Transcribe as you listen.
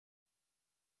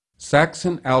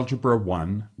Saxon Algebra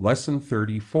 1, Lesson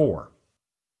 34.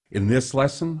 In this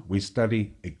lesson, we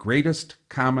study a greatest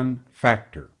common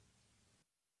factor.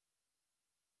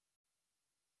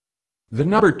 The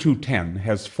number 210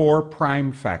 has four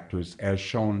prime factors as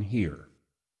shown here.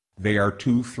 They are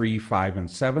 2, 3, 5, and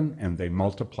 7, and they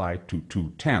multiply to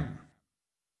 210.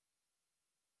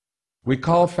 We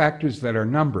call factors that are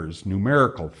numbers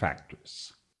numerical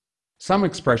factors. Some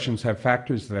expressions have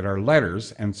factors that are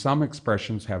letters, and some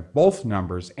expressions have both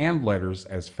numbers and letters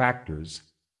as factors,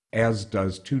 as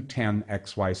does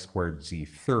 210xy squared z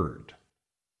third.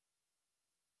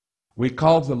 We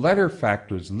call the letter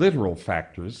factors literal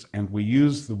factors, and we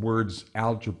use the words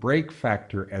algebraic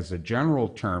factor as a general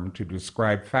term to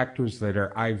describe factors that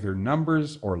are either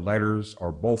numbers or letters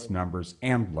or both numbers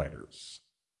and letters.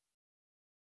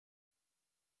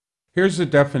 Here's a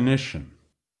definition.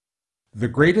 The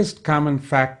greatest common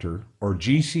factor, or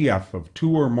GCF, of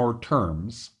two or more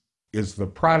terms is the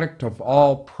product of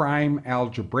all prime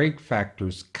algebraic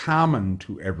factors common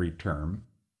to every term,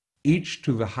 each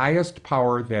to the highest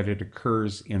power that it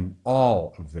occurs in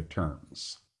all of the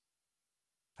terms.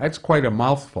 That's quite a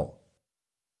mouthful.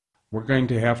 We're going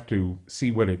to have to see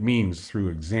what it means through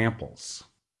examples.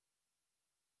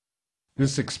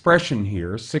 This expression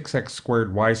here, 6x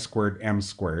squared y squared m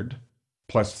squared,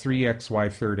 plus 3xy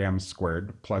third m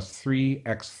squared plus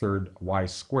 3x third y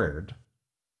squared,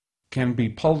 can be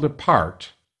pulled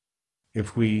apart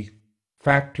if we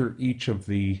factor each of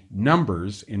the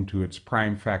numbers into its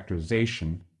prime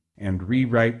factorization and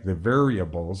rewrite the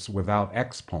variables without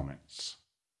exponents.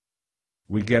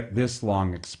 We get this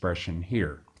long expression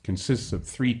here. It consists of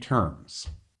three terms.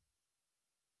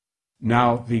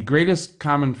 Now, the greatest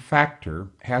common factor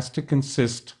has to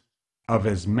consist of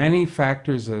as many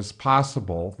factors as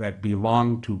possible that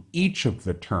belong to each of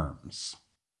the terms.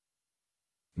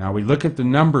 Now we look at the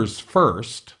numbers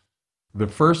first. The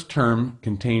first term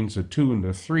contains a 2 and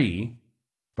a 3,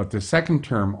 but the second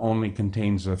term only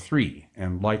contains a 3,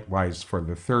 and likewise for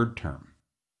the third term.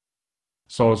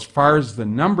 So as far as the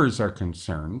numbers are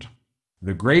concerned,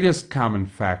 the greatest common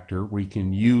factor, we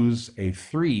can use a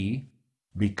 3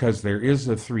 because there is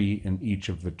a 3 in each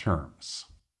of the terms.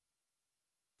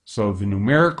 So the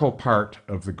numerical part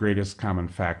of the greatest common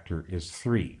factor is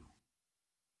 3.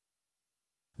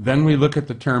 Then we look at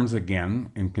the terms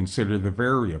again and consider the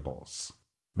variables.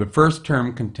 The first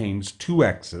term contains 2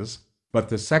 x's, but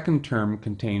the second term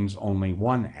contains only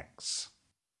 1 x.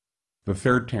 The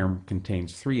third term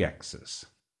contains 3 x's.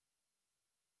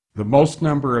 The most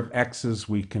number of x's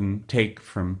we can take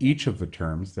from each of the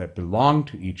terms that belong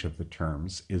to each of the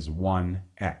terms is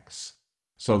 1x.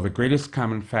 So the greatest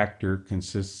common factor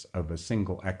consists of a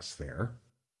single x there.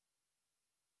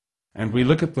 And we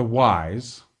look at the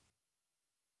y's.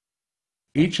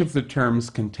 Each of the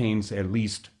terms contains at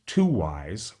least 2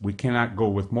 y's. We cannot go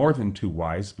with more than 2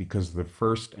 y's because the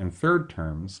first and third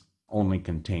terms only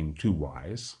contain 2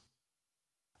 y's.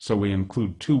 So we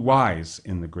include 2 y's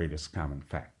in the greatest common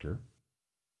factor.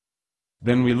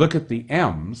 Then we look at the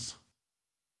m's.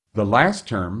 The last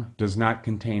term does not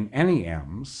contain any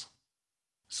m's.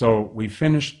 So we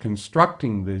finished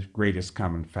constructing the greatest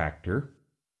common factor,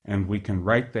 and we can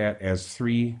write that as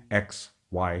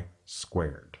 3xy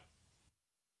squared.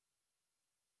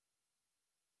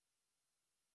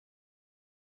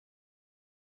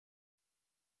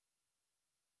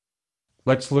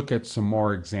 Let's look at some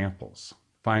more examples.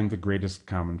 Find the greatest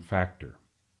common factor.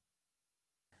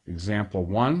 Example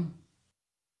 1,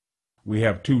 we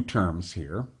have 2 terms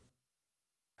here.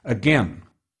 Again,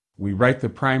 we write the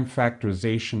prime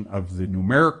factorization of the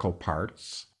numerical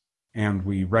parts, and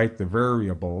we write the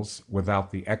variables without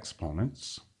the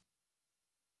exponents.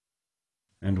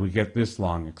 And we get this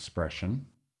long expression.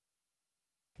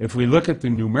 If we look at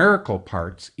the numerical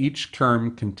parts, each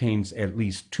term contains at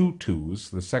least 2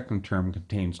 2's. The second term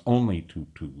contains only 2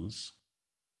 2's.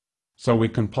 So we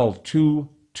can pull 2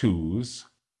 2's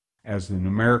as the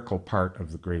numerical part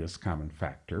of the greatest common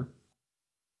factor.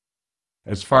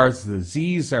 As far as the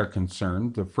z's are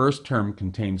concerned, the first term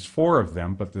contains 4 of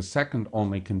them, but the second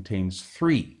only contains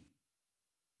 3.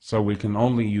 So we can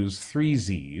only use 3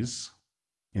 z's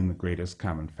in the greatest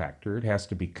common factor. It has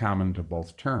to be common to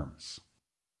both terms.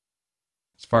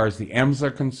 As far as the m's are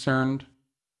concerned,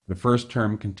 the first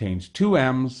term contains 2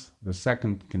 m's, the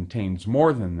second contains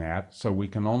more than that, so we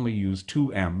can only use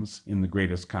 2 m's in the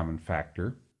greatest common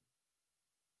factor.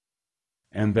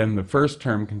 And then the first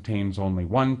term contains only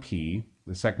 1 p,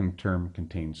 the second term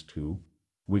contains 2.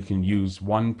 We can use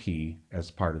 1 p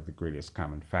as part of the greatest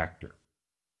common factor.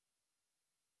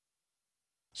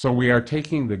 So we are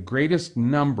taking the greatest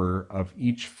number of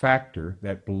each factor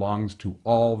that belongs to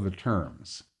all the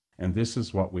terms, And this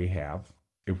is what we have.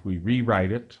 If we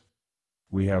rewrite it,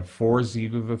 we have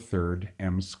 4z to the third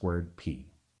m squared p.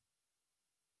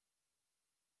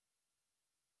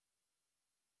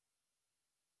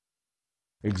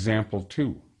 Example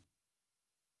 2.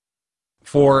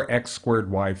 4x squared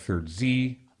y third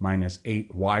z minus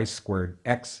 8y squared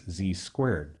xz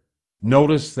squared.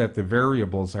 Notice that the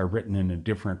variables are written in a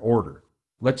different order.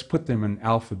 Let's put them in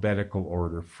alphabetical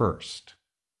order first.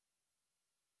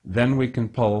 Then we can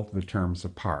pull the terms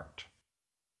apart.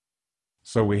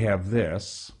 So we have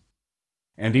this,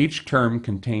 and each term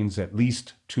contains at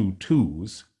least 2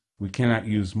 2's. We cannot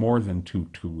use more than 2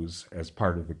 2's as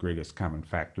part of the greatest common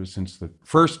factor since the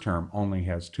first term only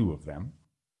has 2 of them.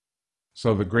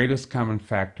 So the greatest common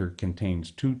factor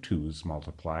contains 2 2's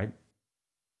multiplied.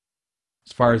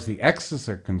 As far as the x's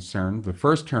are concerned, the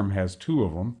first term has 2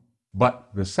 of them, but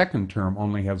the second term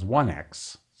only has 1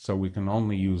 x, so we can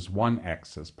only use 1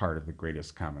 x as part of the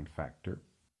greatest common factor.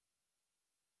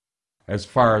 As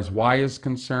far as y is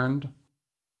concerned,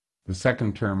 the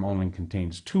second term only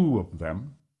contains 2 of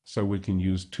them, so we can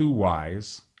use 2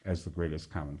 y's as the greatest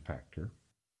common factor.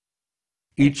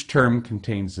 Each term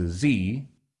contains a z,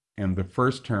 and the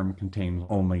first term contains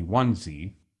only 1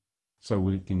 z, so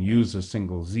we can use a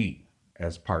single z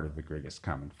as part of the greatest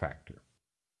common factor.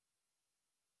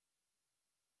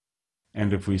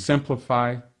 And if we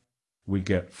simplify, we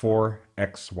get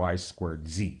 4xy squared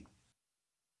z.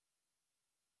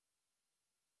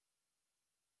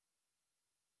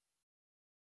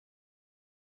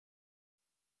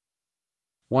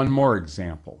 One more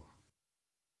example.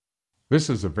 This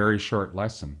is a very short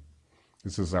lesson.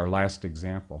 This is our last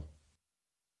example.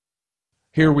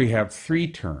 Here we have 3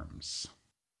 terms.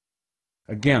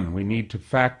 Again, we need to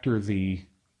factor the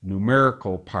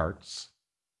numerical parts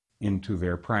into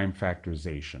their prime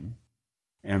factorization,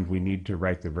 and we need to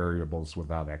write the variables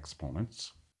without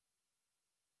exponents.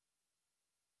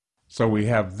 So we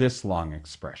have this long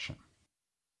expression.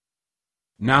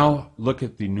 Now look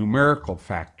at the numerical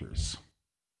factors.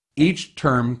 Each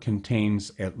term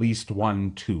contains at least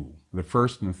 1 2. The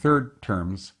first and third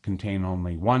terms contain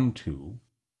only 1 2.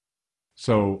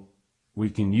 So we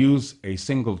can use a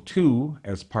single 2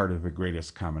 as part of the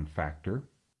greatest common factor.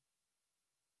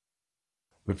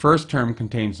 The first term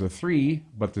contains a 3,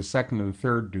 but the second and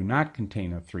third do not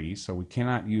contain a 3, so we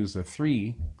cannot use a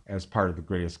 3 as part of the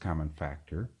greatest common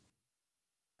factor.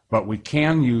 But we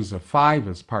can use a 5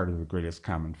 as part of the greatest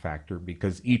common factor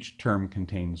because each term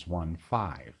contains 1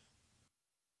 5.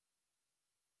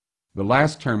 The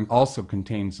last term also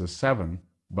contains a 7,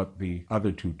 but the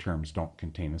other 2 terms don't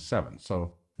contain a 7.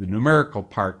 So the numerical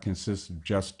part consists of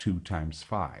just 2 times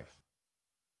 5.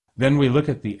 Then we look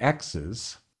at the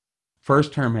x's.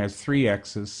 First term has 3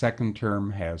 x's, second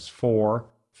term has 4,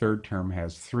 third term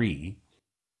has 3.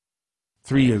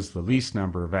 3 is the least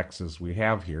number of x's we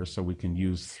have here, so we can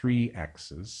use 3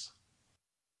 x's.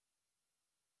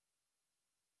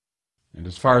 And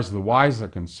as far as the y's are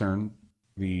concerned,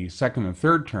 the second and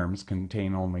third terms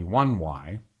contain only 1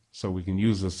 y, so we can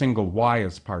use a single y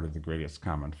as part of the greatest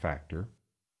common factor.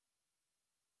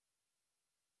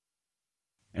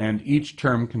 And each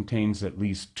term contains at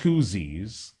least 2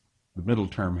 z's. The middle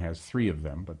term has 3 of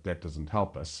them, but that doesn't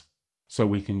help us. So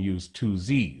we can use 2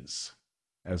 z's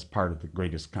as part of the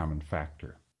greatest common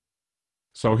factor.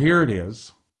 So here it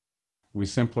is. We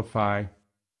simplify,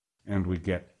 and we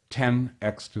get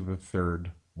 10x to the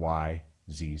third y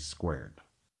z squared.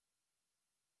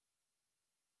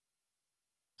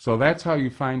 So that's how you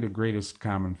find a greatest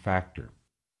common factor.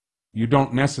 You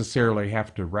don't necessarily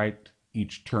have to write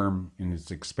each term in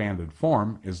its expanded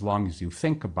form as long as you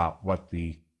think about what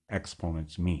the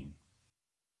exponents mean.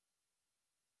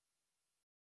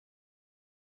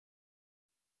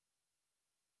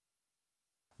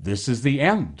 This is the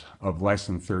end of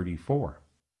Lesson 34.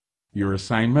 Your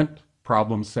assignment,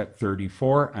 problem set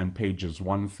 34 on pages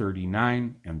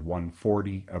 139 and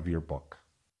 140 of your book.